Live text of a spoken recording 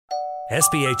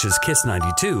SPH's Kiss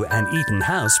 92 and Eaton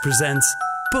House presents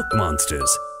Book Monsters,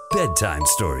 Bedtime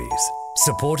Stories,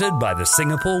 supported by the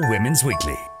Singapore Women's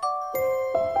Weekly.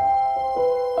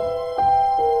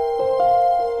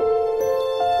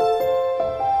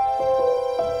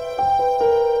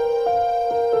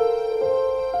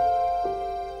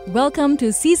 Welcome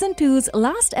to Season 2's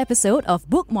last episode of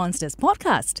Book Monsters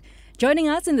podcast. Joining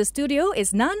us in the studio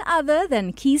is none other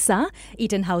than Kisa,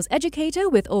 Eaton House educator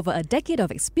with over a decade of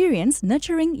experience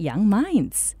nurturing young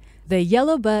minds. The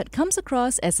Yellow Bird comes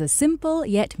across as a simple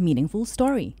yet meaningful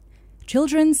story.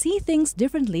 Children see things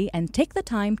differently and take the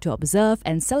time to observe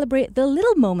and celebrate the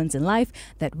little moments in life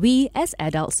that we as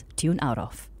adults tune out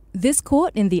of. This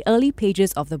quote in the early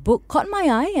pages of the book caught my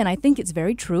eye, and I think it's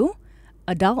very true.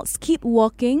 Adults keep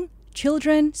walking,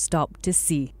 children stop to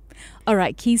see. All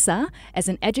right, Kisa, as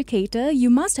an educator, you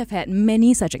must have had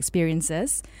many such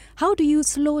experiences. How do you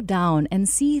slow down and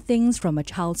see things from a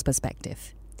child's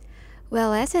perspective?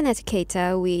 Well, as an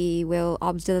educator, we will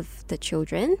observe the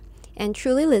children and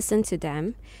truly listen to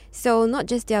them. So not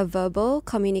just their verbal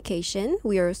communication,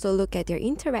 we also look at their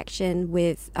interaction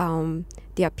with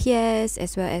their peers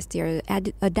as well as their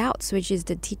adults, which is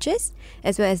the teachers,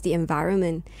 as well as the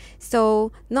environment.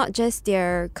 So not just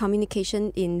their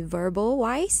communication in verbal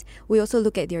wise, we also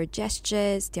look at their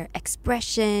gestures, their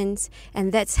expressions,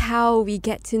 and that's how we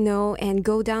get to know and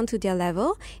go down to their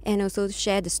level and also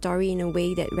share the story in a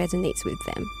way that resonates with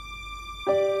them.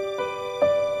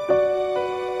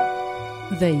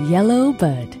 The Yellow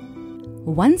Bird.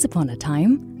 Once upon a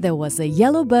time, there was a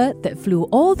yellow bird that flew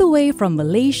all the way from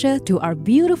Malaysia to our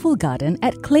beautiful garden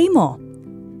at Claymore.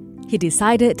 He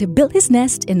decided to build his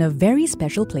nest in a very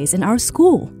special place in our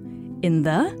school, in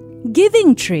the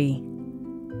Giving Tree.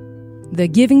 The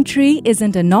Giving Tree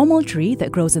isn't a normal tree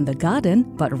that grows in the garden,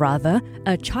 but rather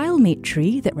a child-made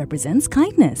tree that represents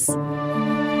kindness.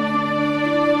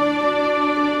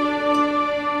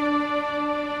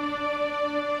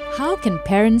 How can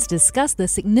parents discuss the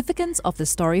significance of the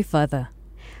story further?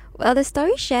 Well, the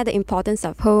story shares the importance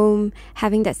of home,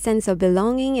 having that sense of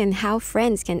belonging, and how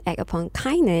friends can act upon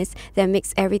kindness that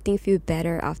makes everything feel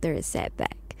better after a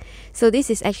setback. So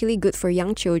this is actually good for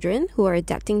young children who are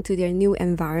adapting to their new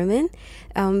environment,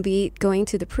 be it going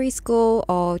to the preschool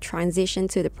or transition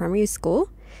to the primary school.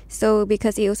 So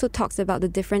because it also talks about the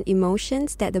different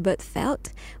emotions that the bird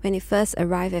felt when it first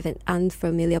arrived at an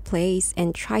unfamiliar place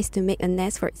and tries to make a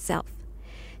nest for itself.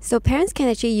 So parents can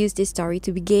actually use this story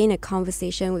to begin a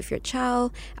conversation with your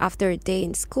child after a day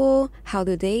in school. How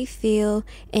do they feel?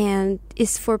 And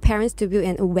it's for parents to build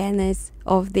an awareness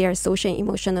of their social and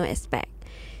emotional aspect.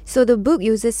 So the book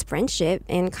uses friendship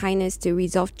and kindness to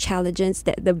resolve challenges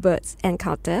that the birds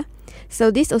encounter.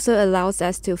 So this also allows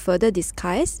us to further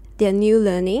discuss their new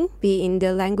learning, be it in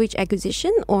their language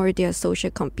acquisition or their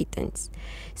social competence.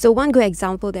 So one good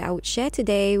example that I would share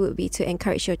today would be to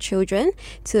encourage your children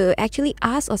to actually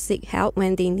ask or seek help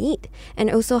when they need,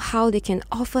 and also how they can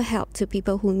offer help to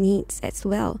people who need as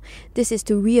well. This is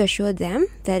to reassure them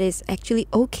that it's actually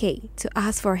okay to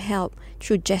ask for help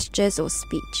through gestures or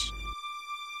speech.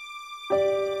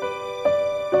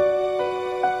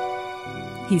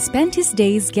 He spent his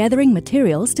days gathering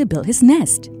materials to build his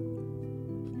nest.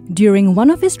 During one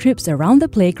of his trips around the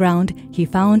playground, he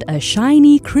found a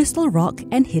shiny crystal rock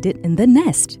and hid it in the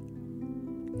nest.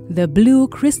 The blue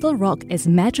crystal rock is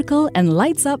magical and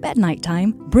lights up at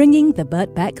nighttime, bringing the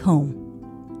bird back home.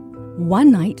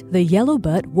 One night, the yellow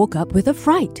bird woke up with a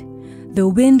fright. The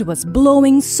wind was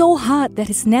blowing so hard that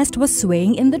his nest was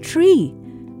swaying in the tree.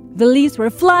 The leaves were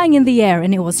flying in the air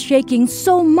and it was shaking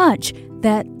so much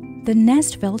that the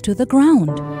nest fell to the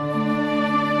ground.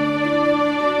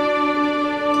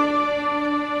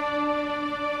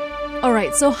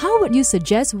 Alright, so how would you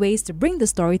suggest ways to bring the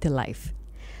story to life?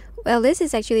 Well, this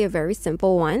is actually a very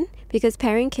simple one because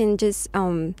parents can just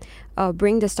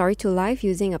bring the story to life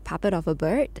using a puppet of a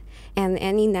bird and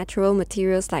any natural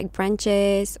materials like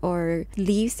branches or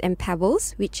leaves and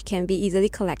pebbles, which can be easily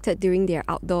collected during their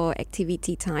outdoor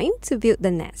activity time to build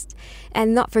the nest.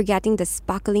 And not forgetting the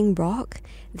sparkling rock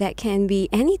that can be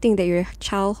anything that your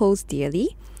child holds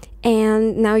dearly.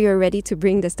 And now you're ready to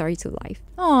bring the story to life.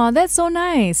 Oh, that's so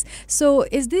nice. So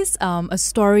is this a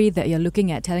story that you're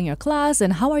looking at telling your class,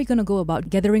 and how are you going to go about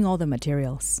gathering all the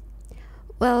materials?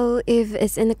 Well, if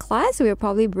it's in a class, we'll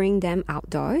probably bring them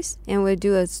outdoors and we'll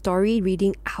do a story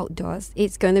reading outdoors.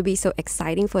 It's going to be so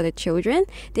exciting for the children.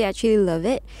 They actually love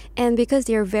it. And because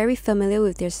they're very familiar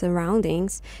with their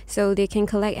surroundings, so they can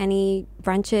collect any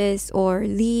branches or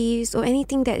leaves or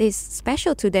anything that is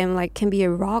special to them, like can be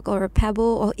a rock or a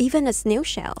pebble or even a snail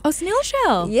shell. Oh, snail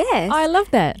shell. Yes. Oh, I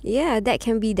love that. Yeah, that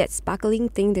can be that sparkling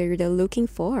thing that they're looking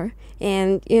for.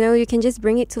 And, you can just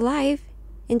bring it to life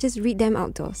and just read them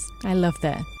outdoors. I love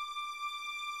that.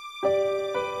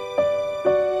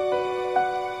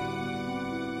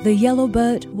 The yellow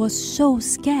bird was so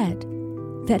scared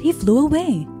that he flew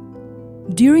away.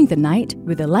 During the night,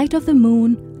 with the light of the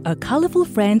moon, a colorful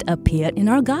friend appeared in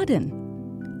our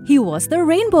garden. He was the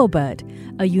rainbow bird,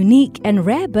 a unique and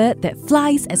rare bird that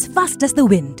flies as fast as the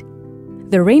wind.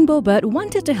 The rainbow bird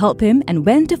wanted to help him and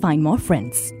went to find more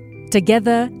friends.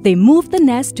 Together, they moved the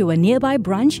nest to a nearby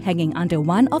branch hanging under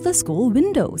one of the school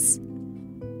windows.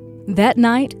 That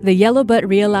night, the yellow bird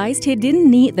realized he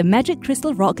didn't need the magic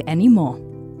crystal rock anymore.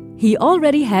 He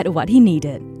already had what he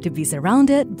needed, to be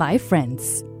surrounded by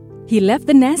friends. He left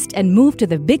the nest and moved to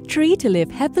the big tree to live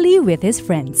happily with his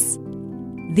friends.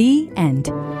 The end.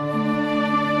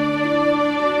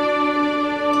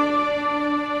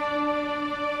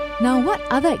 Now, what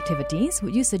other activities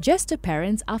would you suggest to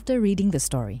parents after reading the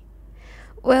story?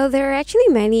 Well, there are actually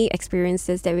many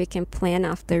experiences that we can plan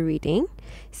after reading.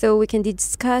 So we can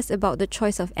discuss about the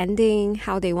choice of ending,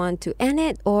 how they want to end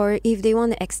it, or if they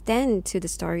want to extend to the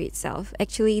story itself.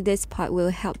 Actually, this part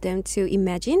will help them to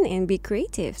imagine and be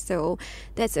creative. So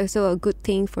that's also a good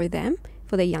thing for them,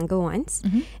 for the younger ones.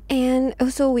 Mm-hmm. And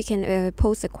also we can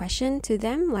pose a question to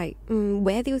them like,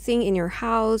 where do you think in your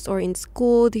house or in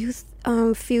school do you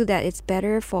feel that it's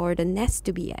better for the nest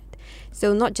to be at?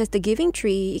 So not just the giving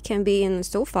tree, it can be in a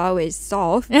sofa where it's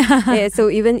soft. Yeah, so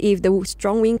even if the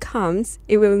strong wind comes,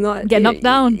 it will not get knocked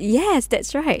down. Yes,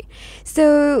 that's right.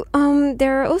 So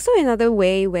there are also another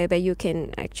way whereby you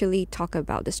can actually talk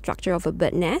about the structure of a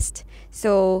bird nest.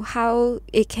 So how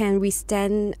it can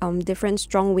withstand different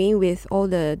strong wind with all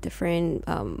the different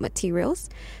materials.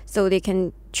 So they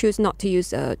can choose not to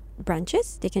use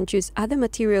branches. They can choose other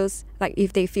materials, like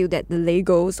if they feel that the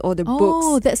Legos or the books.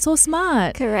 Oh, that's so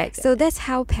smart. Correct. So that's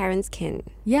how parents can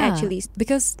actually...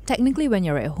 Because technically when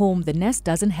you're at home, the nest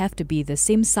doesn't have to be the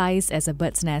same size as a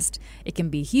bird's nest. It can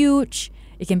be huge.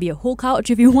 It can be a whole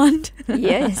couch if you want.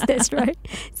 Yes, that's right.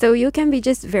 So you can be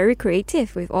just very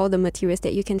creative with all the materials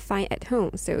that you can find at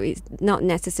home. So it's not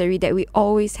necessary that we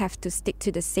always have to stick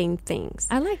to the same things.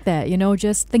 I like that.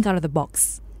 Just think out of the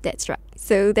box. That's right.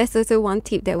 So that's also one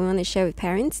tip that we want to share with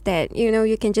parents, that,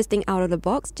 you can just think out of the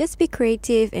box, just be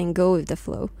creative and go with the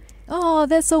flow. Oh,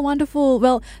 that's so wonderful.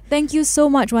 Well, thank you so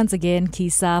much once again,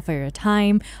 Kisa, for your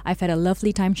time. I've had a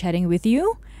lovely time chatting with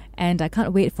you, and I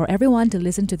can't wait for everyone to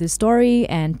listen to this story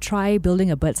and try building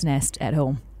a bird's nest at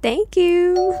home. Thank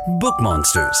you. Book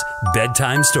Monsters,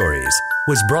 Bedtime Stories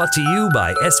was brought to you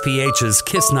by SPH's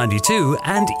Kiss 92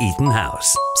 and Eaton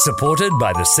House. Supported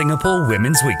by the Singapore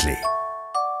Women's Weekly.